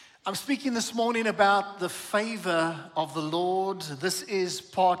I'm speaking this morning about the favor of the Lord. This is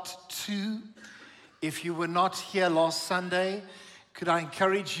part 2. If you were not here last Sunday, could I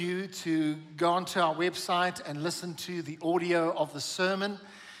encourage you to go onto our website and listen to the audio of the sermon,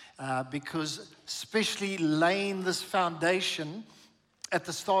 because especially laying this foundation at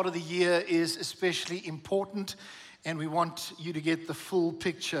the start of the year is especially important, and we want you to get the full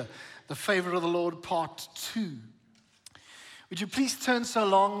picture. The favor of the Lord, part 2. Would you please turn so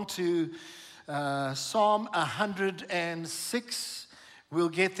long to Psalm 106. We'll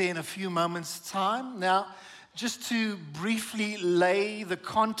get there in a few moments' time. Now, just to briefly lay the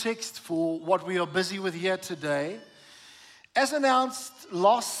context for what we are busy with here today, as announced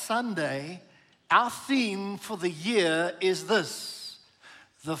last Sunday, our theme for the year is this: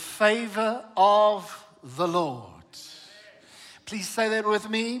 the favor of the Lord. Please say that with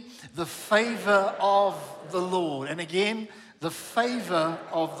me: the favor of the Lord. And again, the favor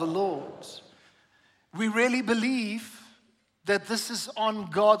of the Lord. We really believe that this is on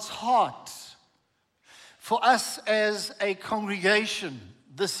God's heart for us as a congregation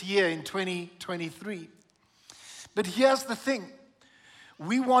this year in 2023. But here's the thing.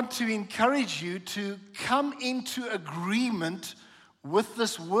 We want to encourage you to come into agreement with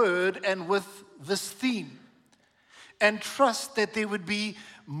this word and with this theme, and trust that there would be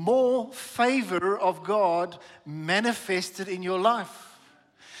more favor of God manifested in your life.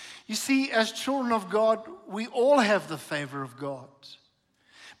 You see, as children of God, we all have the favor of God.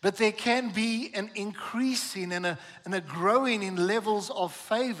 But there can be an increasing and a growing in levels of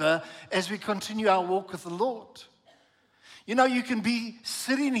favor as we continue our walk with the Lord. You know, you can be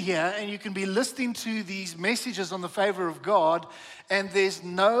sitting here and you can be listening to these messages on the favor of God, and there's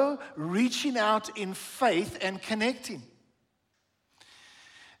no reaching out in faith and connecting.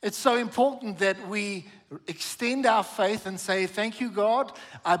 It's so important that we extend our faith and say, thank you, God.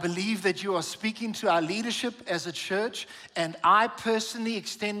 I believe that you are speaking to our leadership as a church, and I personally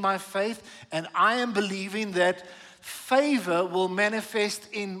extend my faith, and I am believing that favor will manifest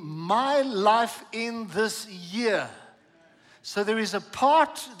in my life in this year. So there is a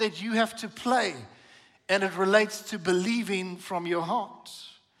part that you have to play, and it relates to believing from your heart.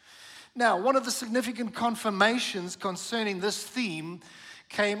 Now, one of the significant confirmations concerning this theme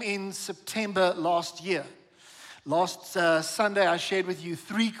came in September last year. Last Sunday, I shared with you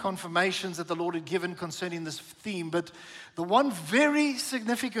 3 confirmations that the Lord had given concerning this theme, but the one very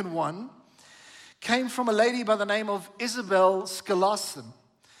significant one came from a lady by the name of Isabel Skalason.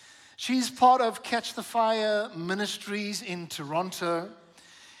 She's part of Catch the Fire Ministries in Toronto.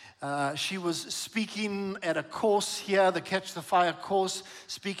 She was speaking at a course here, the Catch the Fire course,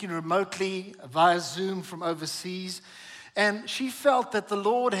 speaking remotely via Zoom from overseas. And she felt that the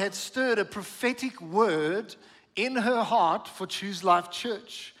Lord had stirred a prophetic word in her heart for Choose Life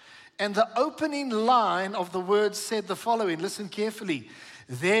Church. And the opening line of the word said the following. Listen carefully.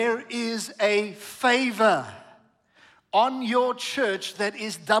 There is a favor on your church that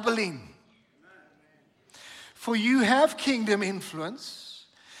is doubling. For you have kingdom influence,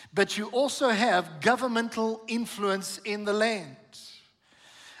 but you also have governmental influence in the land.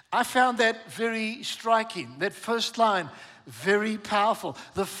 I found that very striking. That first line, very powerful.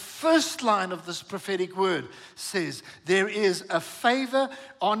 The first line of this prophetic word says, there is a favor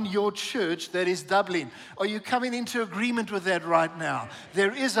on your church that is doubling. Are you coming into agreement with that right now?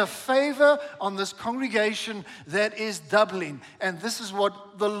 There is a favor on this congregation that is doubling. And this is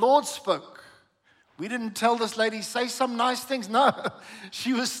what the Lord spoke. We didn't tell this lady, say some nice things. No,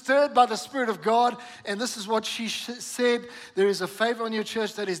 she was stirred by the Spirit of God, and this is what she said. There is a favor on your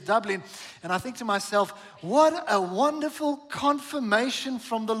church that is doubling. And I think to myself, what a wonderful confirmation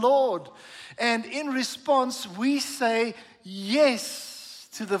from the Lord. And in response, we say yes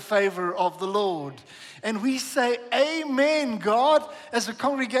to the favor of the Lord. And we say, amen, God. As a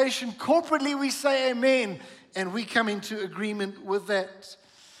congregation, corporately, we say amen. And we come into agreement with that.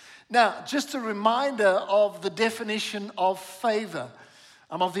 Now, just a reminder of the definition of favor.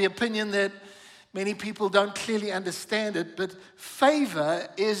 I'm of the opinion that many people don't clearly understand it, but favor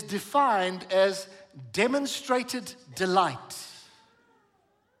is defined as demonstrated delight.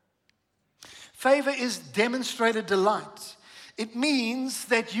 Favor is demonstrated delight. It means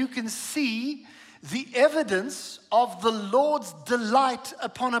that you can see the evidence of the Lord's delight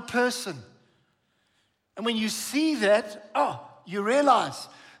upon a person. And when you see that, you realize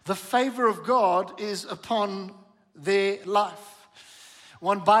the favor of God is upon their life.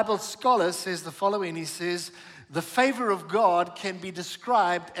 One Bible scholar says the following. He says, the favor of God can be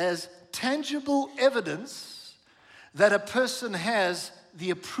described as tangible evidence that a person has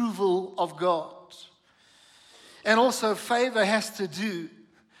the approval of God. And also, favor has to do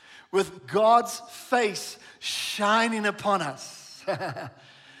with God's face shining upon us.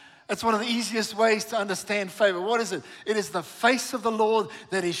 It's one of the easiest ways to understand favor. What is it? It is the face of the Lord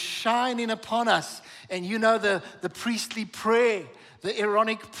that is shining upon us. And you know the priestly prayer, the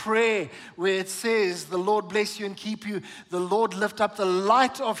Aaronic prayer, where it says, the Lord bless you and keep you. The Lord lift up the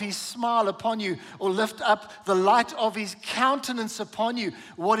light of his smile upon you, or lift up the light of his countenance upon you.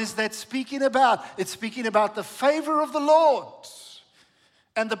 What is that speaking about? It's speaking about the favor of the Lord.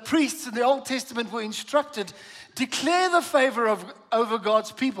 And the priests in the Old Testament were instructed, declare the favor over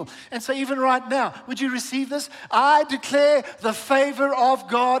God's people. And so even right now, would you receive this? I declare the favor of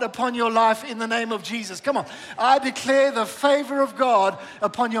God upon your life in the name of Jesus. Come on. I declare the favor of God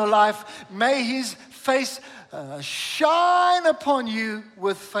upon your life. May his face shine upon you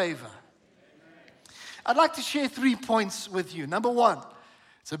with favor. I'd like to share 3 points with you. Number one,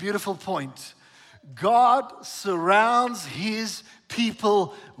 it's a beautiful point. God surrounds his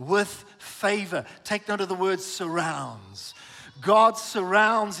people with favor. Take note of the word surrounds. God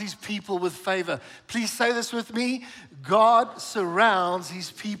surrounds his people with favor. Please say this with me. God surrounds his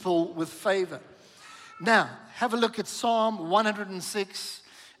people with favor. Now, have a look at Psalm 106,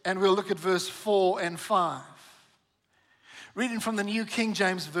 and we'll look at verse 4 and 5. Reading from the New King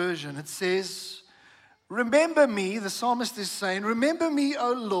James Version, it says, remember me, the psalmist is saying, remember me,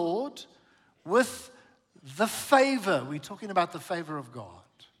 O Lord, with the favor. We're talking about the favor of God.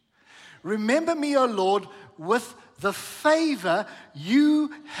 Remember me, O Lord, with the favor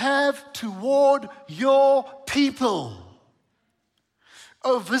you have toward your people.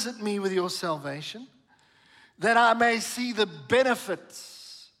 Oh, visit me with your salvation, that I may see the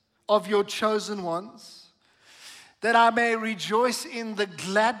benefits of your chosen ones, that I may rejoice in the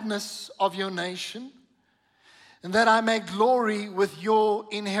gladness of your nation, and that I may glory with your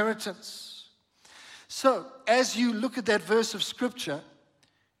inheritance. So, as you look at that verse of Scripture,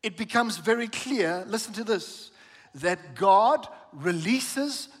 it becomes very clear, listen to this, that God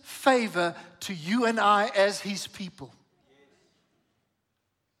releases favor to you and I as his people.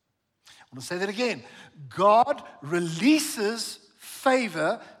 I want to say that again. God releases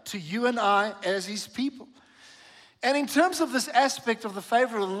favor to you and I as his people. And in terms of this aspect of the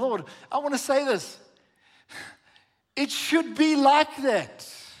favor of the Lord, I want to say this. It should be like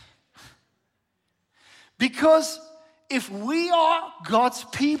that. Because if we are God's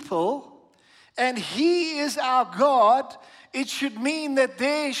people and he is our God, it should mean that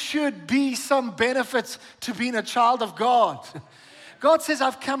there should be some benefits to being a child of God. God says,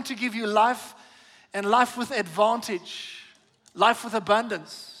 I've come to give you life, and life with advantage, life with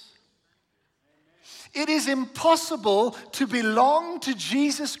abundance. It is impossible to belong to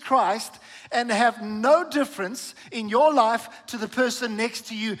Jesus Christ and have no difference in your life to the person next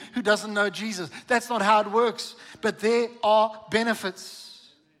to you who doesn't know Jesus. That's not how it works, but there are benefits.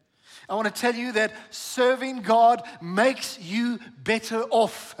 I want to tell you that serving God makes you better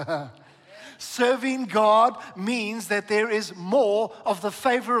off. Serving God means that there is more of the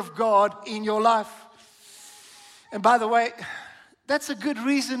favor of God in your life. And by the way, that's a good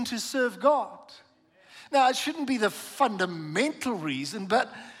reason to serve God. Now, it shouldn't be the fundamental reason,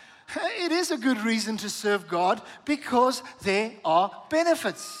 but it is a good reason to serve God because there are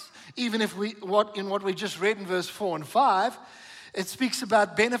benefits. Even if what we just read in verse 4 and 5, it speaks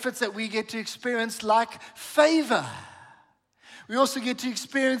about benefits that we get to experience like favor. We also get to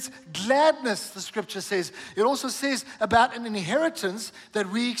experience gladness, the scripture says. It also says about an inheritance that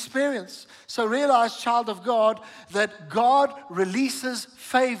we experience. So realize, child of God, that God releases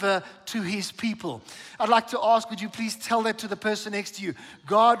favor to his people. I'd like to ask, would you please tell that to the person next to you?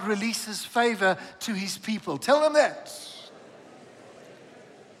 God releases favor to his people. Tell them that.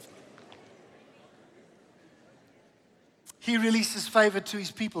 He releases favor to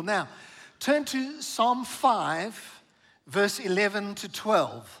his people. Now, turn to Psalm 5. Verse 11 to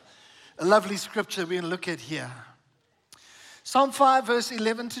 12, a lovely scripture we're going to look at here. Psalm 5, verse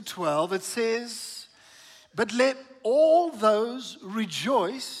 11 to 12, it says, but let all those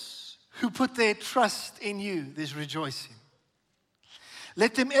rejoice who put their trust in you. There's rejoicing.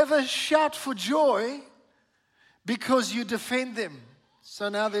 Let them ever shout for joy because you defend them. So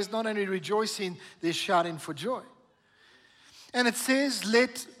now there's not only rejoicing, there's shouting for joy. And it says,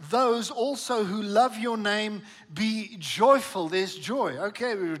 let those also who love your name be joyful. There's joy.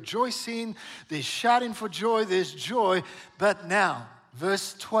 Okay, we're rejoicing. There's shouting for joy. There's joy. But now,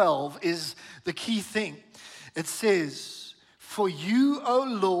 verse 12 is the key thing. It says, for you, O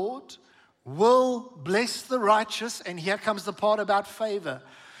Lord, will bless the righteous. And here comes the part about favor.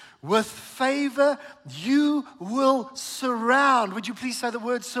 With favor, you will surround. Would you please say the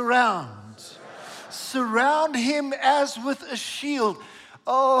word surround? Surround him as with a shield.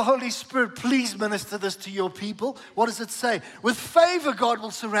 Oh, Holy Spirit, please minister this to your people. What does it say? With favor, God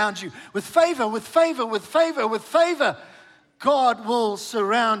will surround you. With favor, with favor, with favor, with favor, God will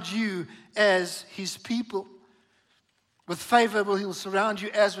surround you as his people. With favor, he will surround you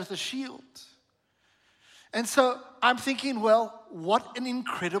as with a shield. And so I'm thinking, well, what an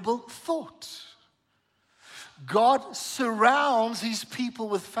incredible thought. God surrounds his people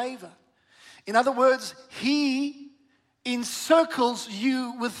with favor. In other words, he encircles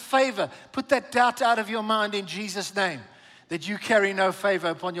you with favor. Put that doubt out of your mind in Jesus' name, that you carry no favor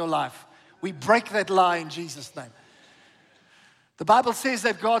upon your life. We break that lie in Jesus' name. The Bible says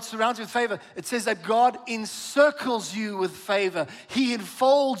that God surrounds you with favor. It says that God encircles you with favor. He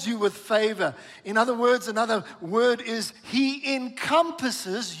enfolds you with favor. In other words, another word is he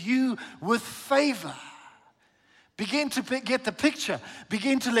encompasses you with favor. Begin to get the picture.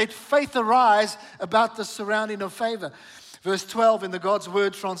 Begin to let faith arise about the surrounding of favor. Verse 12 in the God's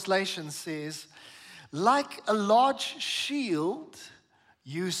Word translation says, like a large shield,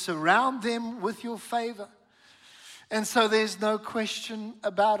 you surround them with your favor. And so there's no question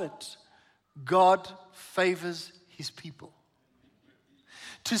about it. God favors his people.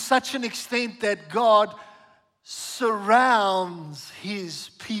 To such an extent that God surrounds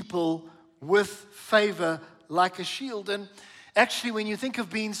his people with favor like a shield. And actually, when you think of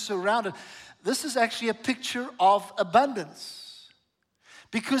being surrounded, this is actually a picture of abundance.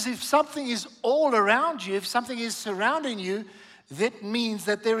 Because if something is all around you, if something is surrounding you, that means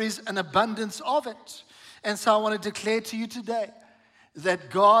that there is an abundance of it. And so I want to declare to you today that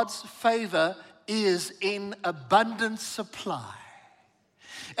God's favor is in abundant supply.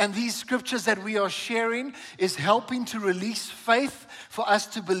 And these scriptures that we are sharing is helping to release faith for us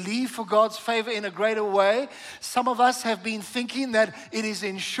to believe for God's favor in a greater way. Some of us have been thinking that it is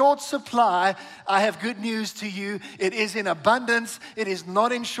in short supply. I have good news to you. It is in abundance. It is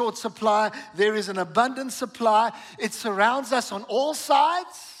not in short supply. There is an abundant supply. It surrounds us on all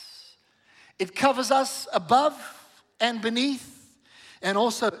sides. It covers us above and beneath. And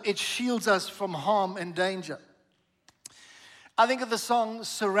also it shields us from harm and danger. I think of the song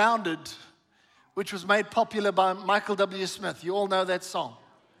Surrounded, which was made popular by Michael W. Smith. You all know that song.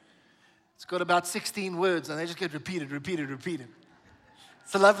 It's got about 16 words and they just get repeated, repeated, repeated.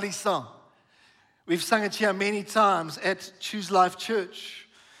 It's a lovely song. We've sung it here many times at Choose Life Church.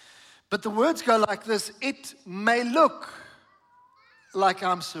 But the words go like this: it may look like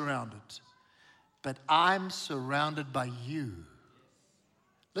I'm surrounded, but I'm surrounded by you.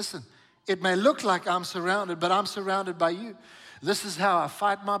 Listen, it may look like I'm surrounded, but I'm surrounded by you. This is how I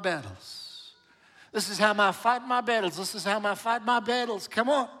fight my battles. This is how I fight my battles. This is how I fight my battles. Come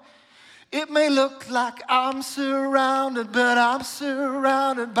on. It may look like I'm surrounded, but I'm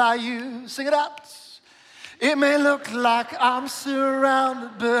surrounded by you. Sing it out. It may look like I'm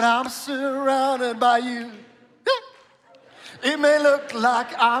surrounded, but I'm surrounded by you. It may look like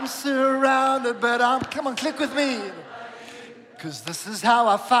I'm surrounded, but come on, click with me. Because this is how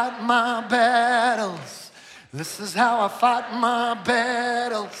I fight my battles. This is how I fight my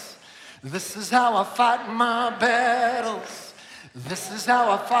battles. This is how I fight my battles. This is how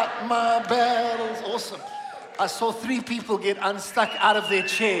I fight my battles. Awesome. I saw 3 people get unstuck out of their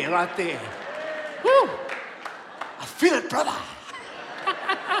chair right there. Woo! I feel it, brother.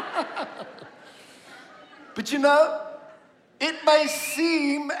 But you know, it may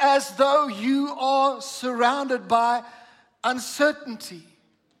seem as though you are surrounded by uncertainty,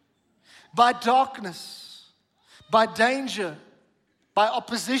 by darkness, by danger, by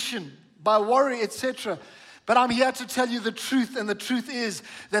opposition, by worry, etc. But I'm here to tell you the truth, and the truth is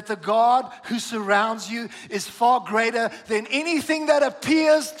that the God who surrounds you is far greater than anything that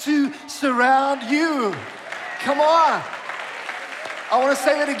appears to surround you. Come on. I want to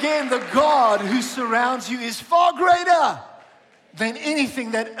say that again. The God who surrounds you is far greater than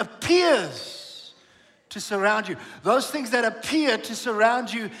anything that appears to surround you. Those things that appear to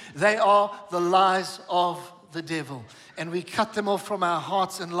surround you, they are the lies of the devil. And we cut them off from our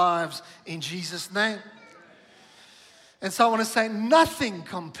hearts and lives in Jesus' name. And so I want to say nothing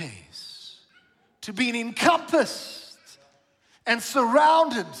compares to being encompassed and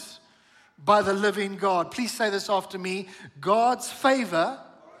surrounded by the living God. Please say this after me. God's favor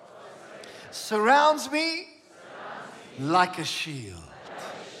surrounds me like a shield.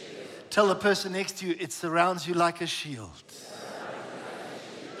 Tell the person next to you, it surrounds you like a shield.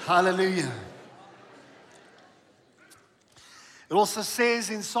 Hallelujah. It also says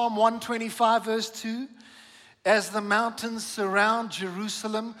in Psalm 125 verse 2, As the mountains surround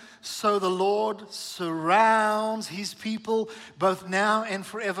Jerusalem, so the Lord surrounds his people both now and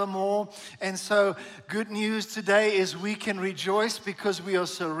forevermore. And so good news today is we can rejoice because we are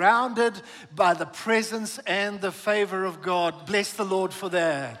surrounded by the presence and the favor of God. Bless the Lord for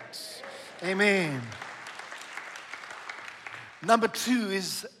that. Amen. Number 2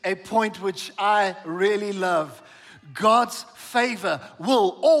 is a point which I really love. God's favor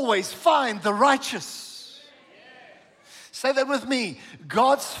will always find the righteous. Say that with me.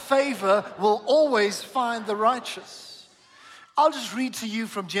 God's favor will always find the righteous. I'll just read to you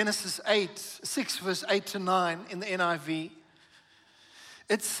from Genesis 6 verse 8 to 9 in the NIV.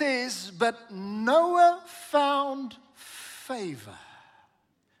 It says, but Noah found favor.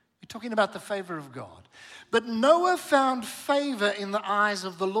 We're talking about the favor of God. But Noah found favor in the eyes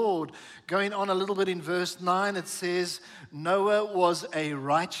of the Lord. Going on a little bit in verse 9, it says, Noah was a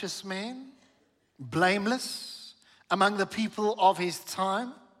righteous man, blameless among the people of his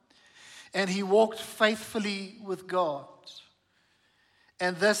time, and he walked faithfully with God.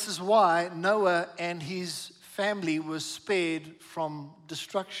 And this is why Noah and his family were spared from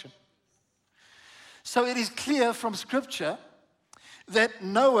destruction. So it is clear from Scripture that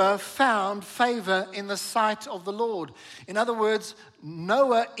Noah found favor in the sight of the Lord. In other words,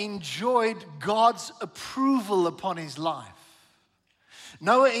 Noah enjoyed God's approval upon his life.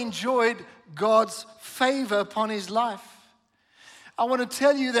 Noah enjoyed God's favor upon his life. I want to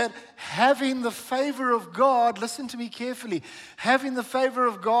tell you that having the favor of God, listen to me carefully, having the favor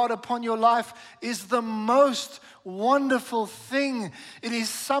of God upon your life is the most wonderful thing. It is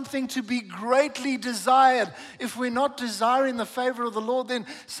something to be greatly desired. If we're not desiring the favor of the Lord, then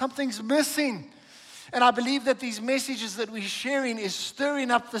something's missing. And I believe that these messages that we're sharing is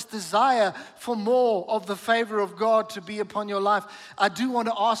stirring up this desire for more of the favor of God to be upon your life. I do want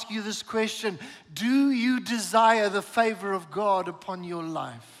to ask you this question. Do you desire the favor of God upon your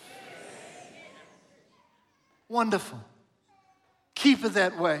life? Wonderful. Keep it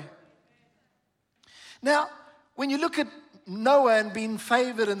that way. Now, when you look at Noah and being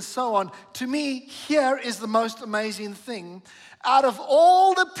favored and so on, to me, here is the most amazing thing. Out of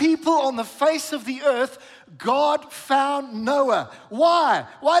all the people on the face of the earth, God found Noah. Why?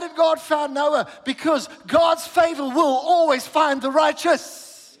 Why did God find Noah? Because God's favor will always find the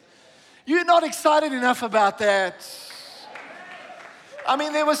righteous. You're not excited enough about that. I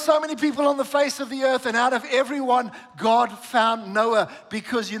mean, there were so many people on the face of the earth, and out of everyone, God found Noah.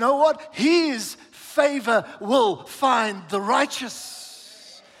 Because you know what? His favor will find the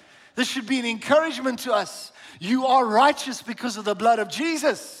righteous. This should be an encouragement to us. You are righteous because of the blood of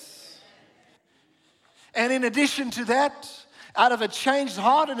Jesus. And in addition to that, out of a changed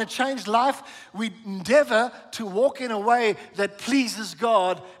heart and a changed life, we endeavor to walk in a way that pleases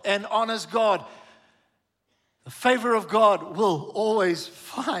God and honors God. The favor of God will always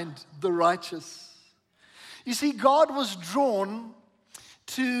find the righteous. You see, God was drawn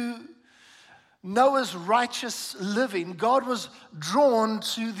to Noah's righteous living. God was drawn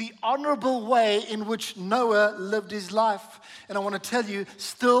to the honorable way in which Noah lived his life. And I want to tell you,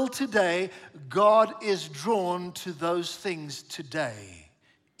 still today, God is drawn to those things today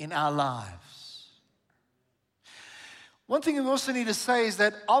in our lives. One thing we also need to say is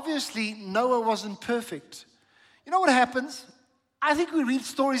that obviously Noah wasn't perfect. You know what happens? I think we read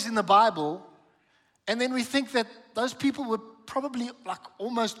stories in the Bible and then we think that those people were probably like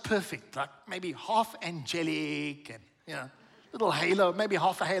almost perfect, like maybe half angelic and, little halo, maybe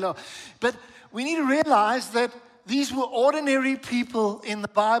half a halo. But we need to realize that these were ordinary people in the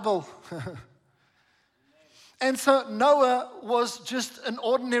Bible. And so Noah was just an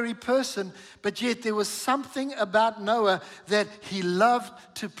ordinary person, but yet there was something about Noah that he loved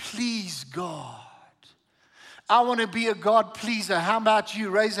to please God. I want to be a God pleaser. How about you?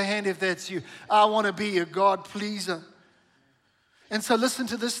 Raise a hand if that's you. I want to be a God pleaser. And so listen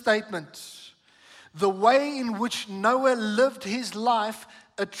to this statement. The way in which Noah lived his life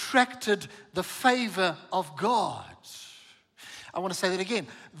attracted the favor of God. I want to say that again.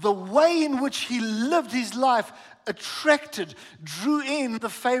 The way in which he lived his life drew in the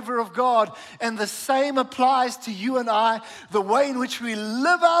favor of God. And the same applies to you and I. The way in which we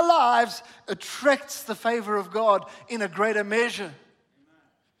live our lives attracts the favor of God in a greater measure.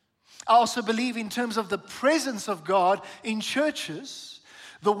 I also believe in terms of the presence of God in churches,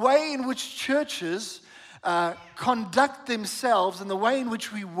 the way in which churches conduct themselves and the way in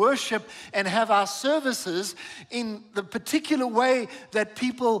which we worship and have our services in the particular way that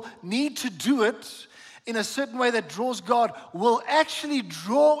people need to do it in a certain way that draws God will actually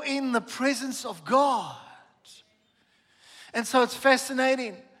draw in the presence of God. And so it's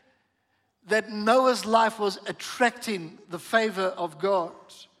fascinating. that Noah's life was attracting the favor of God.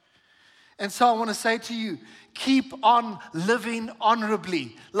 And so I want to say to you, keep on living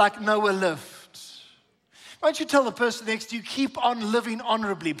honorably like Noah lived. Why don't you tell the person next to you, keep on living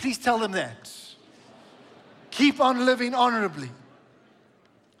honorably. Please tell them that. Keep on living honorably.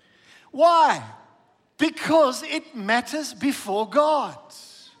 Why? Because it matters before God.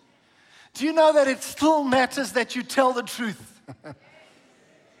 Do you know that it still matters that you tell the truth?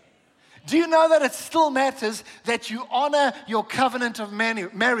 Do you know that it still matters that you honor your covenant of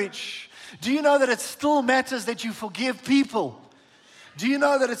marriage? Do you know that it still matters that you forgive people? Do you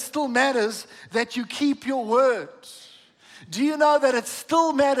know that it still matters that you keep your word? Do you know that it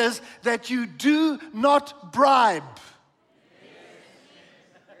still matters that you do not bribe?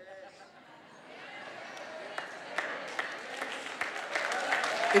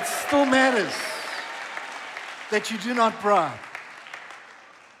 It still matters that you do not bribe.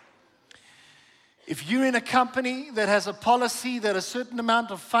 If you're in a company that has a policy that a certain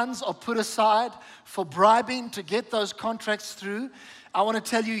amount of funds are put aside for bribing to get those contracts through, I want to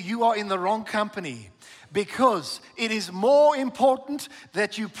tell you, you are in the wrong company. Because it is more important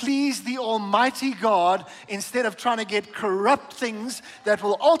that you please the Almighty God instead of trying to get corrupt things that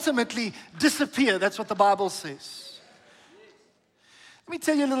will ultimately disappear. That's what the Bible says. Let me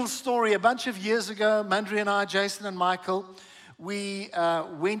tell you a little story. A bunch of years ago, Mandri and I, Jason and Michael, we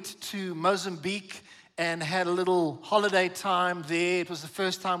went to Mozambique and had a little holiday time there. It was the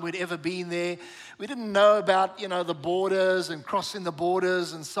first time we'd ever been there. We didn't know about, the borders and crossing the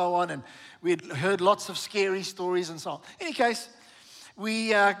borders and so on. And we'd heard lots of scary stories and so on. In any case, we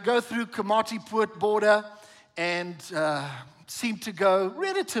go through Komatipoort border and seem to go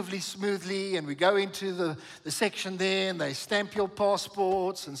relatively smoothly. And we go into the section there and they stamp your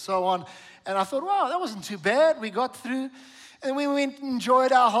passports and so on. And I thought, wow, that wasn't too bad. We got through. And we went and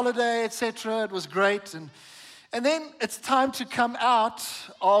enjoyed our holiday, etc. It was great. And then it's time to come out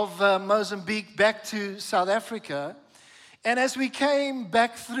of Mozambique back to South Africa. And as we came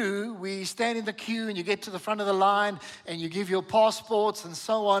back through, we stand in the queue and you get to the front of the line and you give your passports and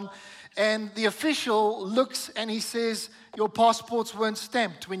so on. And the official looks and he says, your passports weren't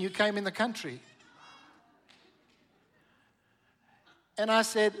stamped when you came in the country. And I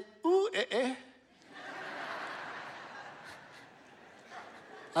said, ooh, eh.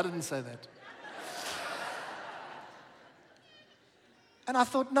 I didn't say that. And I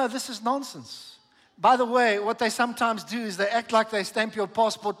thought, no, this is nonsense. By the way, what they sometimes do is they act like they stamp your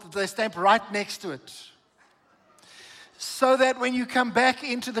passport, but they stamp right next to it. So that when you come back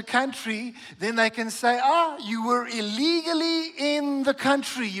into the country, then they can say, you were illegally in the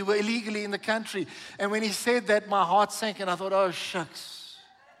country. You were illegally in the country. And when he said that, my heart sank and I thought, oh, shucks.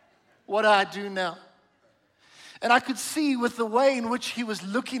 What do I do now? And I could see with the way in which he was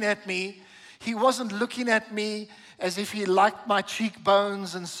looking at me, he wasn't looking at me as if he liked my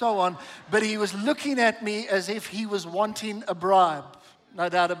cheekbones and so on, but he was looking at me as if he was wanting a bribe. No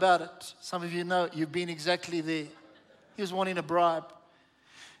doubt about it. Some of you know you've been exactly there. He was wanting a bribe.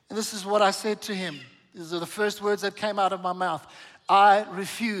 And this is what I said to him. These are the first words that came out of my mouth. I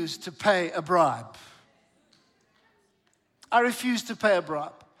refuse to pay a bribe. I refuse to pay a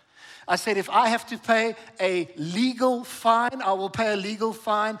bribe. I said, if I have to pay a legal fine, I will pay a legal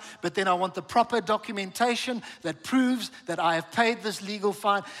fine, but then I want the proper documentation that proves that I have paid this legal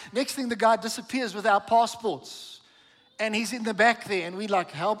fine. Next thing, the guy disappears with our passports. And he's in the back there, and we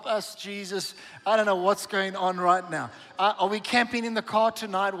like, help us, Jesus. I don't know what's going on right now. Are we camping in the car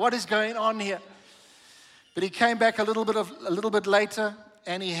tonight? What is going on here? But he came back a little bit later,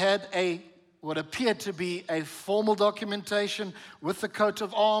 and he had what appeared to be a formal documentation with the coat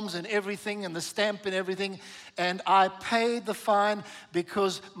of arms and everything and the stamp and everything. And I paid the fine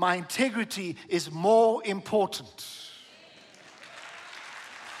because my integrity is more important.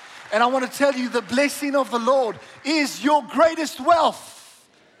 And I want to tell you, the blessing of the Lord is your greatest wealth.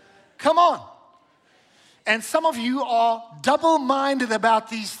 Come on. And some of you are double-minded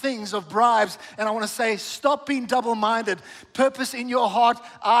about these things of bribes. And I want to say, stop being double-minded. Purpose in your heart,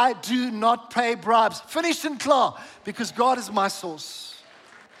 I do not pay bribes. Finished and clear, because God is my source.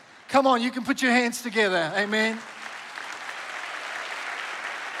 Come on, you can put your hands together. Amen.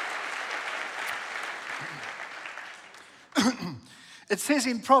 It says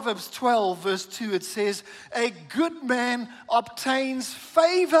in Proverbs 12, verse 2, it says, a good man obtains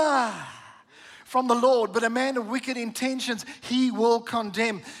favor from the Lord, but a man of wicked intentions he will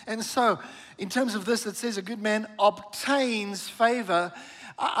condemn. And so, in terms of this, it says a good man obtains favor.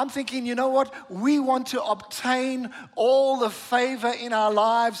 I'm thinking, you know what? We want to obtain all the favor in our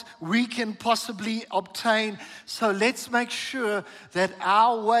lives we can possibly obtain. So let's make sure that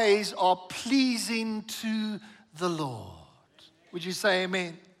our ways are pleasing to the Lord. Would you say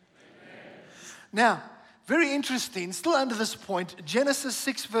amen? Now, very interesting, still under this point, Genesis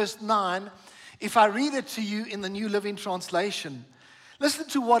 6 verse 9, if I read it to you in the New Living Translation, listen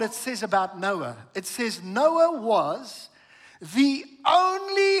to what it says about Noah. It says, Noah was the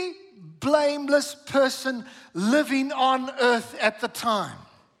only blameless person living on earth at the time.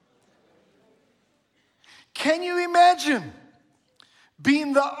 Can you imagine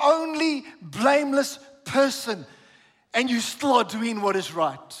being the only blameless person and you still are doing what is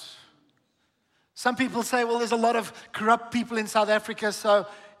right? Some people say, well, there's a lot of corrupt people in South Africa, so,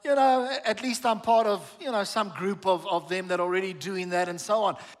 at least I'm part of, some group of them that are already doing that and so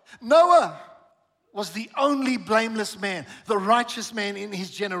on. Noah was the only blameless man, the righteous man in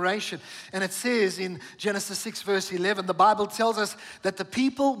his generation. And it says in Genesis 6 verse 11, the Bible tells us that the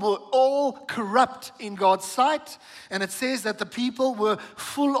people were all corrupt in God's sight. And it says that the people were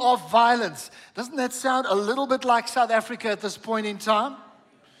full of violence. Doesn't that sound a little bit like South Africa at this point in time?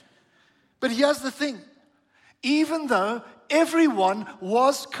 But here's the thing. Even though everyone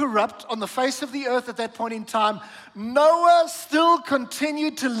was corrupt on the face of the earth at that point in time, Noah still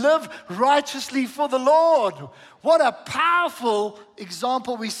continued to live righteously for the Lord. What a powerful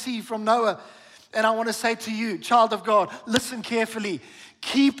example we see from Noah. And I want to say to you, child of God, listen carefully.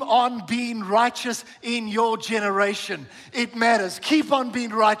 Keep on being righteous in your generation. It matters. Keep on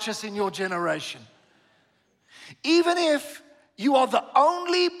being righteous in your generation. Even if you are the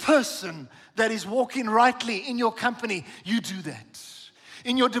only person that is walking rightly in your company, you do that.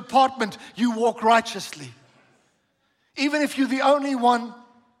 In your department, you walk righteously. Even if you're the only one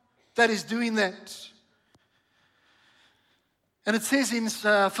that is doing that. And it says in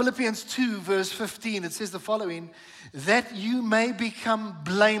Philippians 2 verse 15, it says the following, that you may become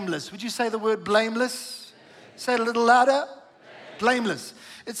blameless. Would you say the word blameless? Say it a little louder. Blameless.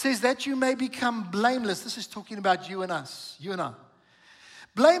 It says that you may become blameless. This is talking about you and us, you and I.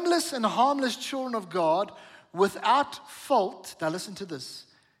 Blameless and harmless children of God without fault, now listen to this,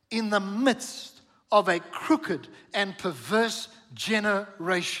 in the midst of a crooked and perverse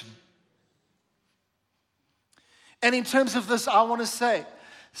generation. And in terms of this, I want to say,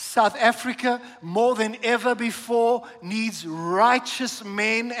 South Africa, more than ever before, needs righteous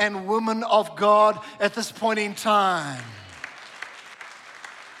men and women of God at this point in time.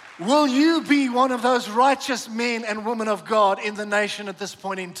 Will you be one of those righteous men and women of God in the nation at this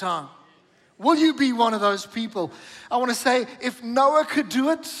point in time? Will you be one of those people? I want to say, if Noah could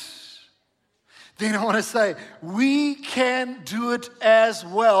do it, then I want to say, we can do it as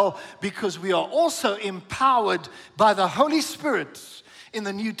well, because we are also empowered by the Holy Spirit in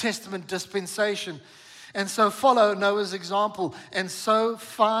the New Testament dispensation. And so follow Noah's example, and so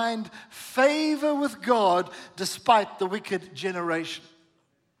find favor with God despite the wicked generation.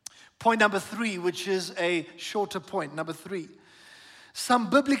 Point number 3, which is a shorter point. Number 3,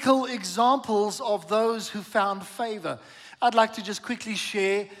 some biblical examples of those who found favor. I'd like to just quickly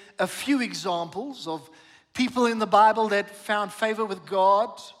share a few examples of people in the Bible that found favor with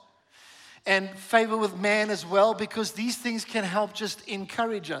God and favor with man as well, because these things can help just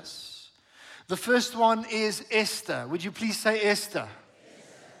encourage us. The first one is Esther. Would you please say Esther?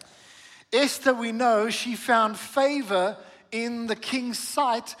 Esther, we know she found favor in the king's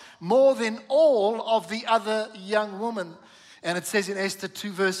sight more than all of the other young women. And it says in Esther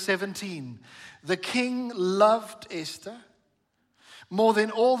 2 verse 17, the king loved Esther more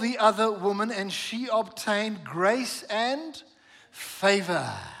than all the other women, and she obtained grace and favor.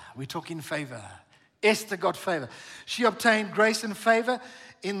 We're talking favor. Esther got favor. She obtained grace and favor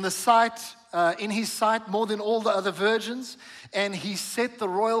in his sight more than all the other virgins, and he set the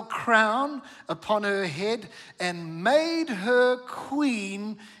royal crown upon her head and made her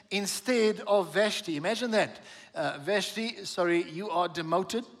queen instead of Vashti. Imagine that. Vashti, you are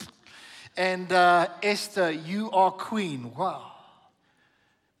demoted, and Esther, you are queen. Wow.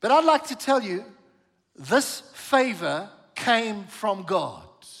 But I'd like to tell you, this favor came from God.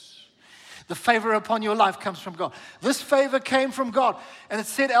 The favor upon your life comes from God. This favor came from God. And it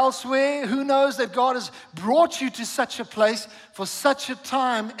said elsewhere, who knows that God has brought you to such a place for such a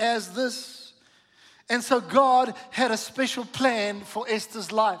time as this. And so God had a special plan for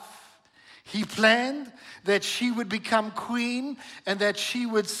Esther's life. He planned that she would become queen and that she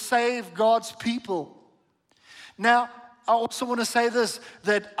would save God's people. Now, I also want to say this,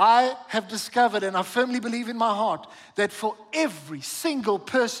 that I have discovered, and I firmly believe in my heart, that for every single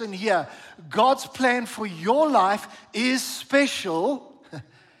person here, God's plan for your life is special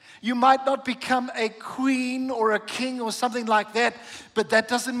You might not become a queen or a king or something like that, but that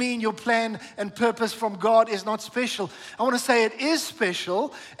doesn't mean your plan and purpose from God is not special. I want to say it is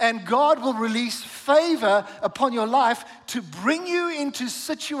special, and God will release favor upon your life to bring you into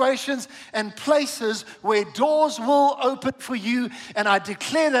situations and places where doors will open for you, and I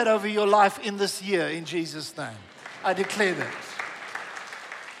declare that over your life in this year, in Jesus' name. I declare that.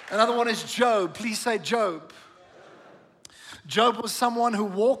 Another one is Job. Please say Job. Job was someone who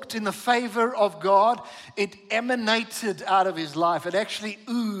walked in the favor of God. It emanated out of his life. It actually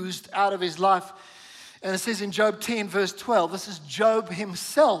oozed out of his life. And it says in Job 10, verse 12, this is Job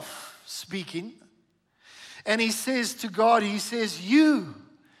himself speaking. And he says to God, he says, you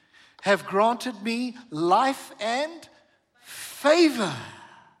have granted me life and favor,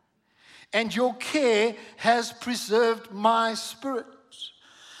 and your care has preserved my spirit.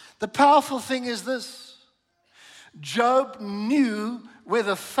 The powerful thing is this. Job knew where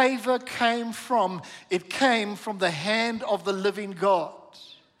the favor came from. It came from the hand of the living God.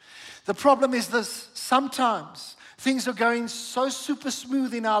 The problem is this. Sometimes things are going so super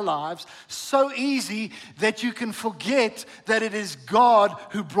smooth in our lives, so easy that you can forget that it is God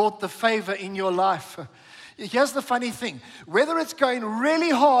who brought the favor in your life. Here's the funny thing. Whether it's going really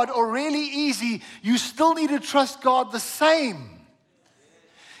hard or really easy, you still need to trust God the same.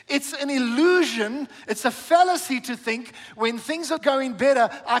 It's an illusion, it's a fallacy to think when things are going better,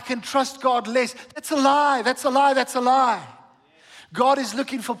 I can trust God less. That's a lie, that's a lie, that's a lie. God is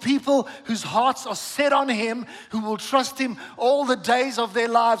looking for people whose hearts are set on Him, who will trust Him all the days of their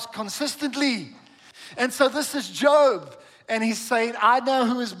lives consistently. And so this is Job, and he's saying, I know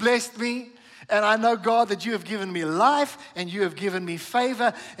who has blessed me, and I know, God, that you have given me life, and you have given me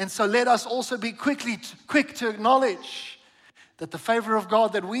favor. And so let us also be quick to acknowledge that the favor of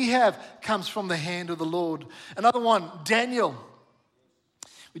God that we have comes from the hand of the Lord. Another one, Daniel.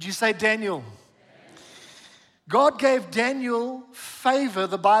 Would you say Daniel? God gave Daniel favor,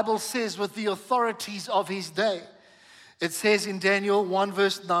 the Bible says, with the authorities of his day. It says in Daniel 1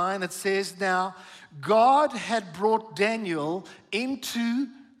 verse 9, it says, now God had brought Daniel into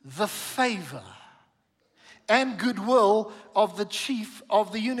the favor and goodwill of the chief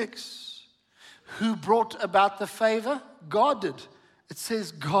of the eunuchs. Who brought about the favor? God did. It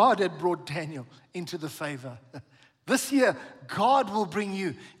says God had brought Daniel into the favor. This year, God will bring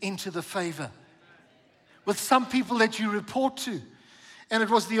you into the favor with some people that you report to. And it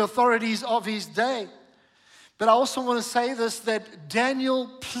was the authorities of his day. But I also want to say this, that Daniel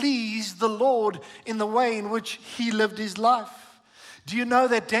pleased the Lord in the way in which he lived his life. Do you know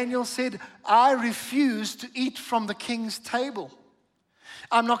that Daniel said, I refuse to eat from the king's table.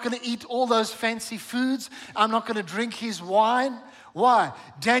 I'm not going to eat all those fancy foods. I'm not going to drink his wine. Why?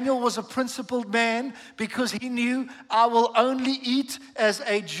 Daniel was a principled man because he knew I will only eat as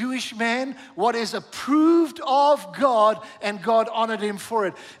a Jewish man what is approved of God, and God honored him for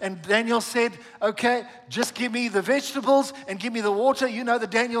it. And Daniel said, okay, just give me the vegetables and give me the water. You know the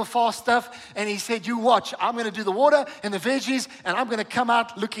Daniel fast stuff. And he said, you watch, I'm going to do the water and the veggies, and I'm going to come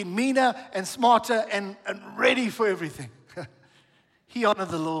out looking meaner and smarter and ready for everything. He honored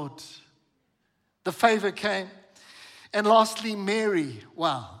the Lord. The favor came. And lastly, Mary.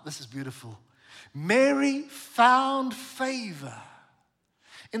 Wow, this is beautiful. Mary found favor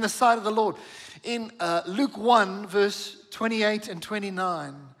in the sight of the Lord. In Luke 1, verse 28 and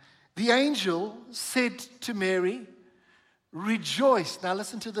 29, the angel said to Mary, rejoice. Now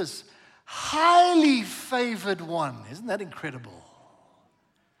listen to this. Highly favored one. Isn't that incredible?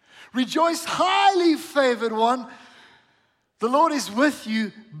 Rejoice, highly favored one. The Lord is with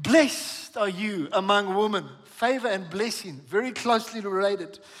you. Blessed are you among women. Favor and blessing, very closely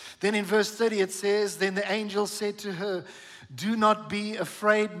related. Then in verse 30 it says, then the angel said to her, do not be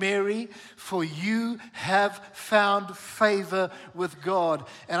afraid, Mary, for you have found favor with God.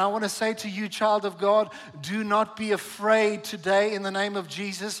 And I want to say to you, child of God, do not be afraid today in the name of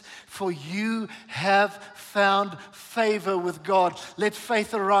Jesus, for you have found favor with God. Let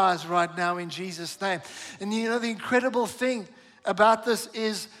faith arise right now in Jesus' name. And you know, the incredible thing about this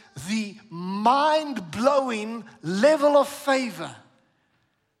is the mind-blowing level of favor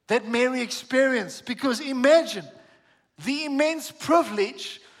that Mary experienced. Because imagine the immense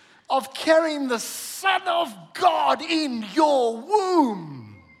privilege of carrying the Son of God in your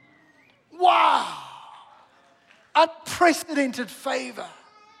womb. Wow! Unprecedented favor.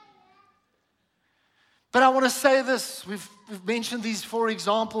 But I want to say this. We've mentioned these 4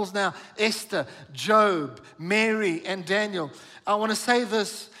 examples now. Esther, Job, Mary, and Daniel. I want to say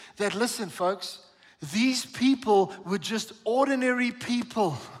this, that listen, folks, these people were just ordinary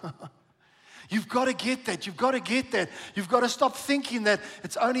people. You've got to get that. You've got to get that. You've got to stop thinking that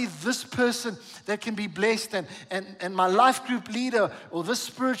it's only this person that can be blessed and my life group leader or this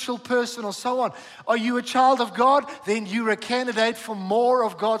spiritual person or so on. Are you a child of God? Then you're a candidate for more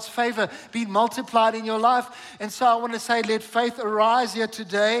of God's favor being multiplied in your life. And so I want to say, let faith arise here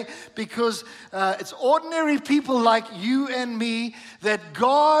today, because it's ordinary people like you and me that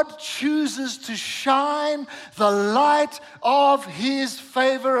God chooses to shine the light of His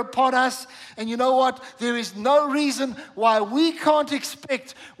favor upon us. And you know what? There is no reason why we can't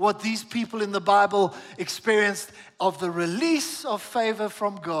expect what these people in the Bible experienced of the release of favor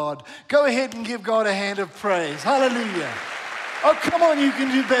from God. Go ahead and give God a hand of praise. Hallelujah. Oh, come on, you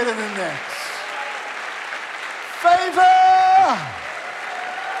can do better than that. Favor!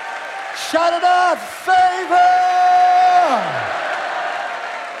 Shout it out, favor!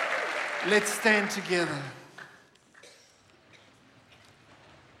 Let's stand together.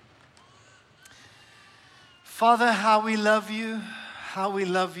 Father, how we love you, how we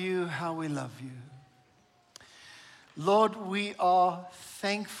love you, how we love you. Lord, we are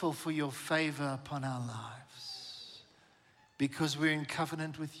thankful for your favor upon our lives because we're in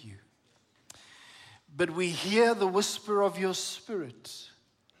covenant with you. But we hear the whisper of your Spirit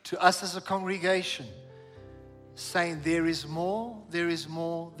to us as a congregation saying, there is more, there is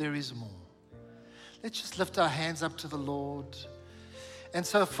more, there is more. Let's just lift our hands up to the Lord. And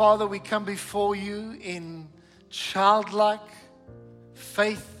so, Father, we come before you in childlike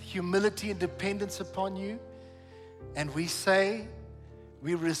faith, humility, and dependence upon you. And we say,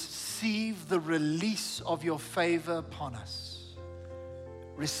 we receive the release of your favor upon us.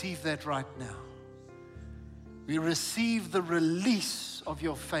 Receive that right now. We receive the release of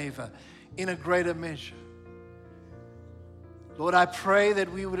your favor in a greater measure. Lord, I pray that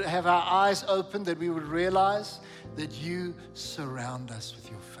we would have our eyes open, that we would realize that you surround us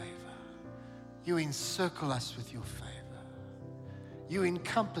with your favor. You encircle us with your favor. You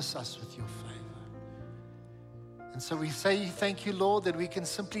encompass us with your favor. And so we say thank you, Lord, that we can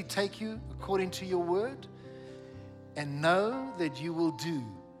simply take you according to your word and know that you will do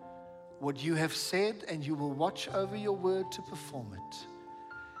what you have said and you will watch over your word to perform it.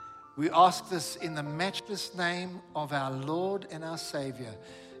 We ask this in the matchless name of our Lord and our Savior,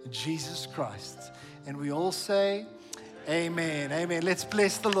 Jesus Christ. And we all say, amen. Amen. Let's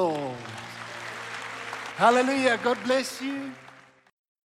bless the Lord. Hallelujah. God bless you.